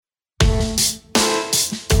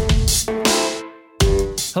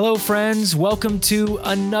Hello, friends. Welcome to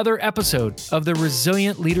another episode of the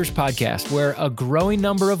Resilient Leaders Podcast, where a growing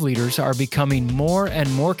number of leaders are becoming more and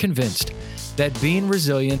more convinced that being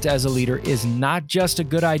resilient as a leader is not just a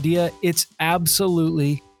good idea, it's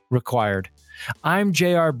absolutely required. I'm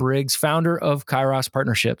J.R. Briggs, founder of Kairos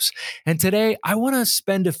Partnerships, and today I want to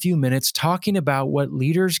spend a few minutes talking about what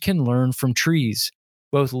leaders can learn from trees,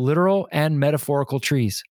 both literal and metaphorical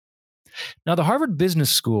trees. Now, the Harvard Business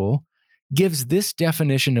School gives this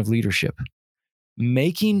definition of leadership: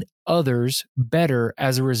 making others better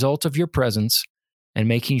as a result of your presence and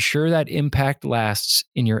making sure that impact lasts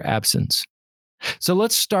in your absence. So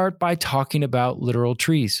let's start by talking about literal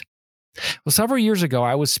trees. Well, several years ago,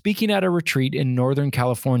 I was speaking at a retreat in Northern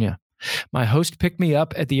California. My host picked me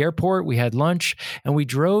up at the airport, we had lunch, and we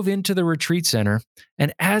drove into the retreat center.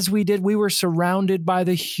 And as we did, we were surrounded by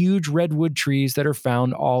the huge redwood trees that are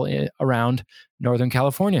found around Northern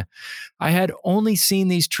California. I had only seen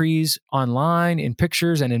these trees online, in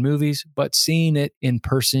pictures, and in movies, but seeing it in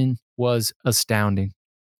person was astounding.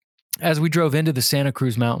 As we drove into the Santa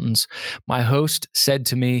Cruz Mountains, my host said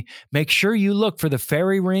to me, "Make sure you look for the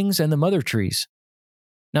fairy rings and the mother trees."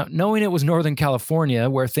 Now, knowing it was Northern California,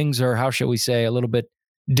 where things are, how shall we say, a little bit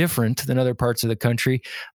different than other parts of the country,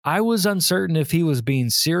 I was uncertain if he was being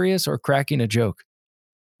serious or cracking a joke.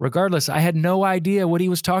 Regardless, I had no idea what he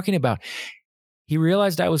was talking about. He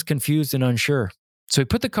realized I was confused and unsure. So he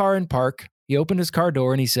put the car in park, he opened his car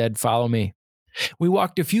door, and he said, "Follow me." We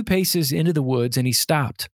walked a few paces into the woods, and he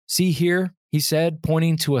stopped. "See here," he said,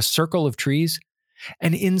 pointing to a circle of trees.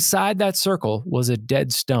 And inside that circle was a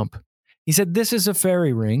dead stump. He said, "This is a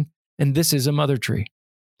fairy ring, and this is a mother tree."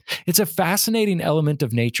 It's a fascinating element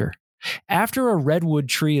of nature. After a redwood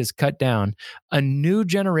tree is cut down, a new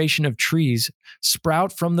generation of trees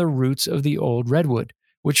sprout from the roots of the old redwood,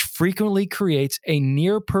 which frequently creates a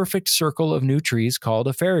near-perfect circle of new trees called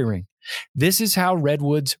a fairy ring. This is how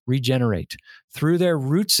redwoods regenerate, through their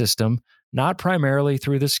root system, not primarily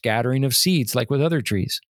through the scattering of seeds like with other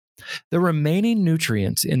trees. The remaining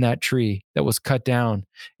nutrients in that tree that was cut down,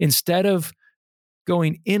 instead of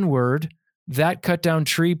going inward, that cut down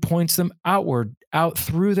tree points them outward, out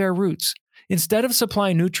through their roots. Instead of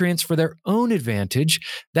supplying nutrients for their own advantage,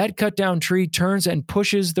 that cut down tree turns and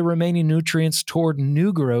pushes the remaining nutrients toward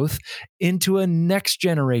new growth into a next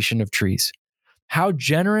generation of trees. How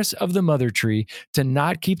generous of the mother tree to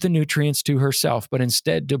not keep the nutrients to herself, but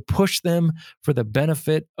instead to push them for the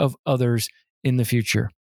benefit of others in the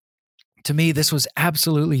future. To me, this was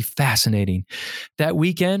absolutely fascinating. That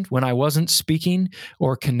weekend, when I wasn't speaking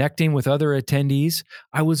or connecting with other attendees,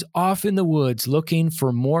 I was off in the woods looking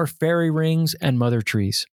for more fairy rings and mother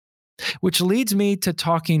trees. Which leads me to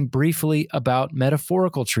talking briefly about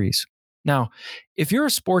metaphorical trees. Now, if you're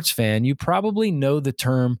a sports fan, you probably know the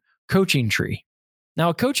term coaching tree. Now,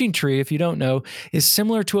 a coaching tree, if you don't know, is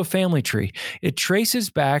similar to a family tree. It traces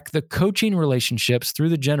back the coaching relationships through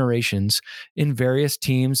the generations in various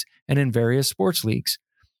teams and in various sports leagues.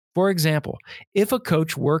 For example, if a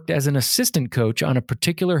coach worked as an assistant coach on a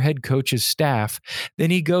particular head coach's staff, then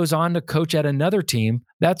he goes on to coach at another team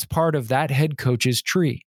that's part of that head coach's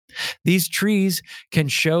tree. These trees can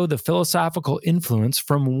show the philosophical influence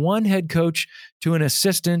from one head coach to an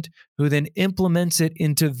assistant who then implements it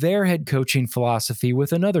into their head coaching philosophy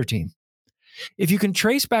with another team. If you can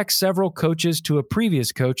trace back several coaches to a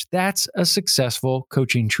previous coach, that's a successful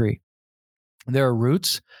coaching tree. There are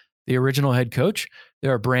roots, the original head coach.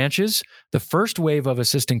 There are branches, the first wave of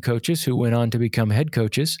assistant coaches who went on to become head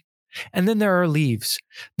coaches. And then there are leaves,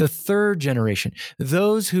 the third generation,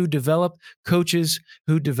 those who develop coaches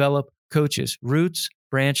who develop coaches, roots,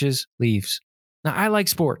 branches, leaves. Now, I like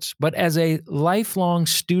sports, but as a lifelong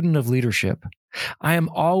student of leadership, I am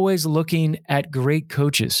always looking at great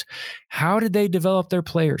coaches. How did they develop their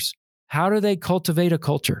players? How do they cultivate a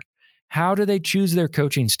culture? How do they choose their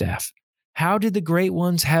coaching staff? How did the great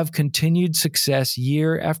ones have continued success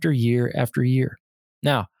year after year after year?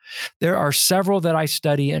 Now, there are several that I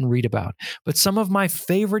study and read about, but some of my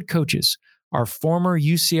favorite coaches are former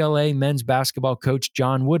UCLA men's basketball coach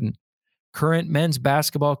John Wooden, current men's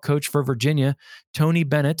basketball coach for Virginia, Tony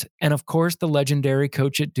Bennett, and of course, the legendary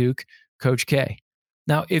coach at Duke, Coach K.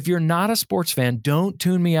 Now, if you're not a sports fan, don't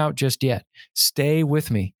tune me out just yet. Stay with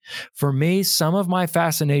me. For me, some of my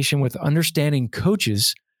fascination with understanding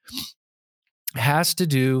coaches has to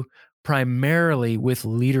do primarily with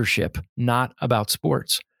leadership, not about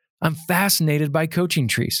sports. I'm fascinated by coaching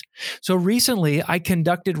trees. So recently, I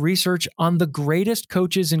conducted research on the greatest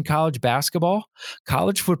coaches in college basketball,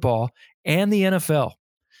 college football, and the NFL,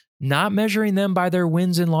 not measuring them by their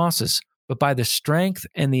wins and losses, but by the strength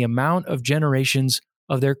and the amount of generations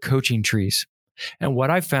of their coaching trees. And what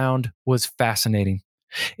I found was fascinating.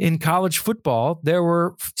 In college football, there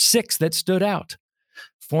were 6 that stood out.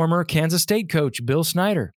 Former Kansas State coach Bill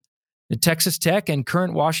Snyder, the Texas Tech and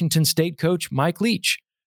current Washington State coach Mike Leach,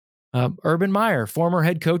 Urban Meyer, former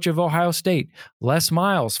head coach of Ohio State, Les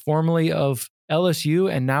Miles, formerly of LSU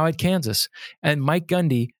and now at Kansas, and Mike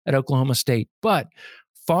Gundy at Oklahoma State. But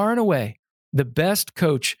far and away, the best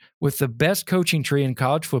coach with the best coaching tree in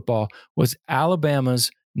college football was Alabama's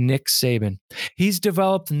Nick Saban. He's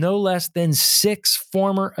developed no less than 6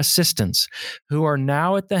 former assistants who are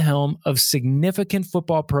now at the helm of significant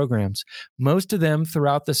football programs, most of them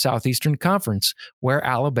throughout the Southeastern Conference, where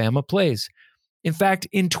Alabama plays. In fact,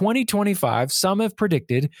 in 2025, some have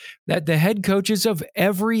predicted that the head coaches of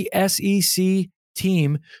every SEC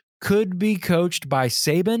team could be coached by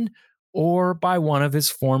Saban or by one of his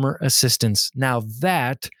former assistants. Now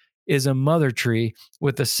that is a mother tree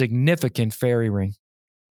with a significant fairy ring.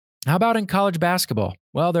 How about in college basketball?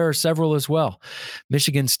 Well, there are several as well.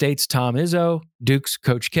 Michigan State's Tom Izzo, Duke's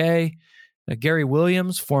Coach K, Gary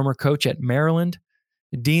Williams, former coach at Maryland,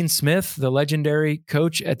 Dean Smith, the legendary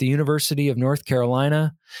coach at the University of North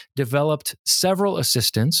Carolina, developed several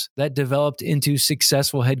assistants that developed into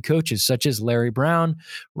successful head coaches, such as Larry Brown,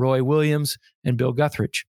 Roy Williams, and Bill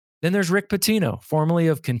Guthridge. Then there's Rick Pitino, formerly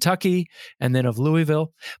of Kentucky and then of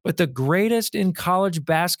Louisville. But the greatest in college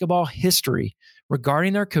basketball history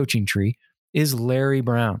regarding their coaching tree is Larry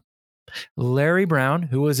Brown. Larry Brown,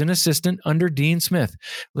 who was an assistant under Dean Smith.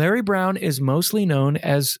 Larry Brown is mostly known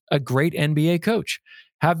as a great NBA coach,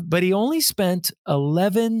 but he only spent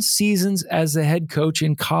 11 seasons as the head coach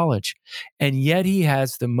in college, and yet he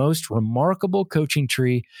has the most remarkable coaching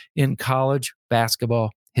tree in college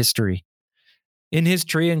basketball history. In his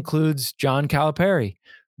tree includes John Calipari,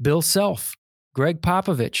 Bill Self, Greg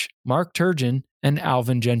Popovich, Mark Turgeon, and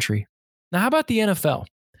Alvin Gentry. Now, how about the NFL?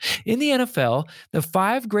 In the NFL, the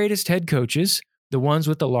 5 greatest head coaches, the ones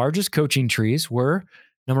with the largest coaching trees, were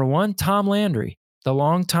number 1, Tom Landry, the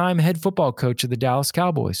longtime head football coach of the Dallas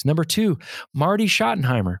Cowboys. Number 2, Marty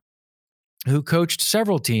Schottenheimer, who coached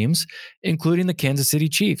several teams, including the Kansas City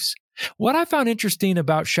Chiefs. What I found interesting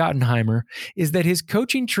about Schottenheimer is that his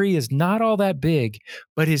coaching tree is not all that big,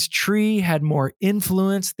 but his tree had more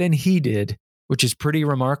influence than he did, which is pretty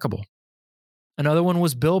remarkable. Another one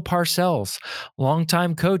was Bill Parcells,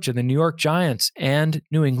 longtime coach of the New York Giants and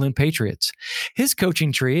New England Patriots. His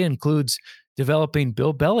coaching tree includes developing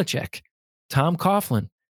Bill Belichick, Tom Coughlin,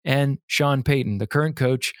 and Sean Payton, the current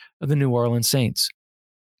coach of the New Orleans Saints.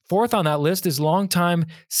 4th on that list is longtime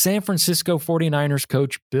San Francisco 49ers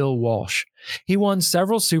coach Bill Walsh. He won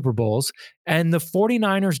several Super Bowls, and the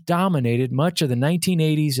 49ers dominated much of the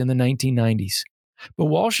 1980s and the 1990s. But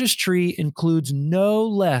Walsh's tree includes no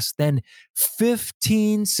less than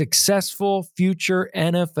 15 successful future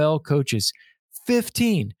NFL coaches.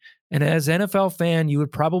 15. And as an NFL fan, you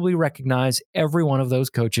would probably recognize every one of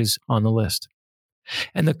those coaches on the list.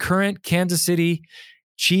 And the current Kansas City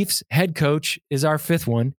Chiefs head coach is our 5th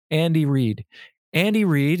one, Andy Reid. Andy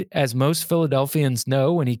Reid, as most Philadelphians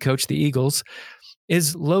know when he coached the Eagles,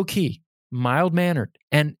 is low-key, mild-mannered,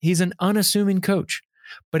 and he's an unassuming coach.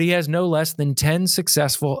 But he has no less than 10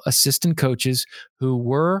 successful assistant coaches who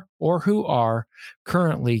were or who are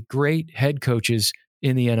currently great head coaches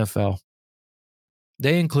in the NFL.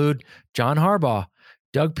 They include John Harbaugh,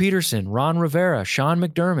 Doug Peterson, Ron Rivera, Sean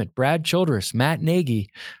McDermott, Brad Childress, Matt Nagy,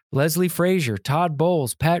 Leslie Frazier, Todd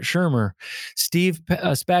Bowles, Pat Shurmur, Steve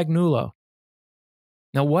Spagnuolo.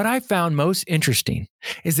 Now, what I found most interesting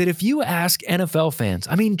is that if you ask NFL fans,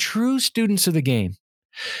 true students of the game,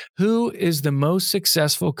 who is the most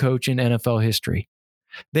successful coach in NFL history,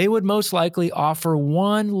 they would most likely offer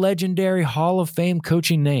one legendary Hall of Fame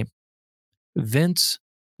coaching name, Vince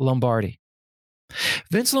Lombardi.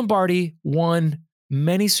 Vince Lombardi won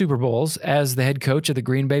many Super Bowls as the head coach of the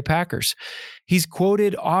Green Bay Packers. He's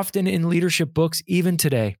quoted often in leadership books even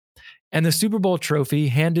today. And the Super Bowl trophy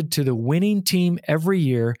handed to the winning team every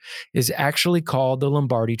year is actually called the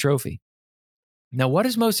Lombardi Trophy. Now, what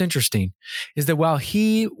is most interesting is that while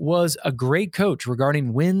he was a great coach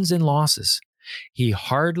regarding wins and losses, he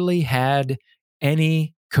hardly had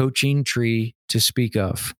any coaching tree to speak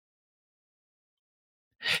of.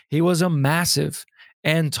 He was a massive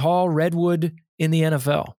and tall redwood in the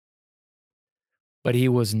NFL, but he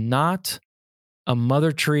was not a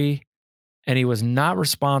mother tree, and he was not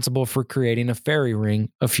responsible for creating a fairy ring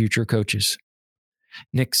of future coaches.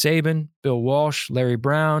 Nick Saban, Bill Walsh, Larry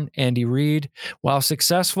Brown, Andy Reid, while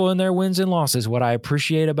successful in their wins and losses, what I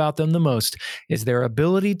appreciate about them the most is their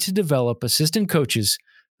ability to develop assistant coaches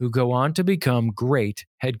who go on to become great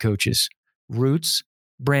head coaches. Roots,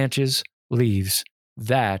 branches, leaves.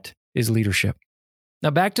 That is leadership. Now,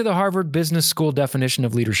 back to the Harvard Business School definition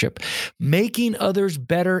of leadership: making others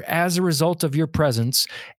better as a result of your presence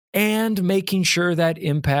and making sure that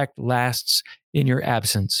impact lasts in your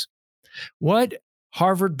absence. What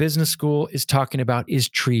Harvard Business School is talking about is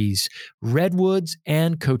trees, redwoods,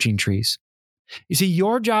 and coaching trees. You see,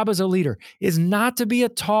 your job as a leader is not to be a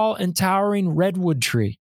tall and towering redwood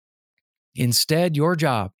tree. Instead, your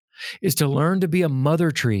job is to learn to be a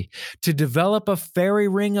mother tree, to develop a fairy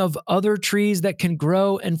ring of other trees that can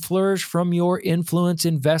grow and flourish from your influence,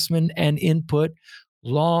 investment, and input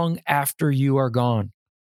long after you are gone.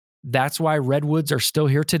 That's why redwoods are still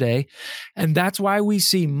here today. And that's why we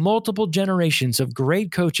see multiple generations of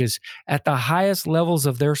great coaches at the highest levels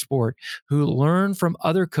of their sport who learn from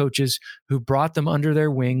other coaches who brought them under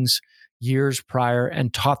their wings years prior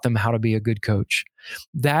and taught them how to be a good coach.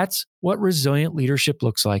 That's what resilient leadership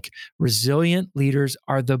looks like. Resilient leaders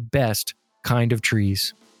are the best kind of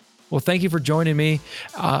trees. Well, thank you for joining me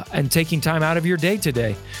and taking time out of your day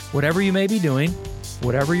today. Whatever you may be doing,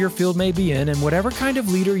 whatever your field may be in, and whatever kind of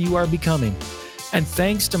leader you are becoming. And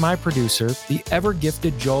thanks to my producer, the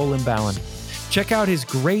ever-gifted Joel Imbalin. Check out his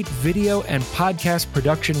great video and podcast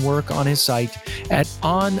production work on his site at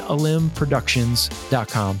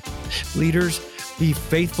onalimbproductions.com. Leaders, be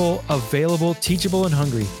faithful, available, teachable, and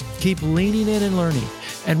hungry. Keep leaning in and learning.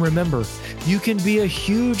 And remember, you can be a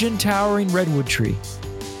huge and towering redwood tree.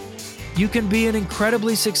 You can be an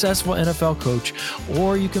incredibly successful NFL coach,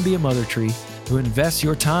 or you can be a mother tree who invests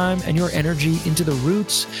your time and your energy into the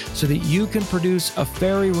roots so that you can produce a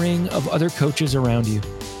fairy ring of other coaches around you.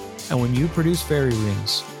 And when you produce fairy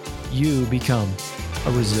rings, you become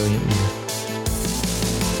a resilient leader.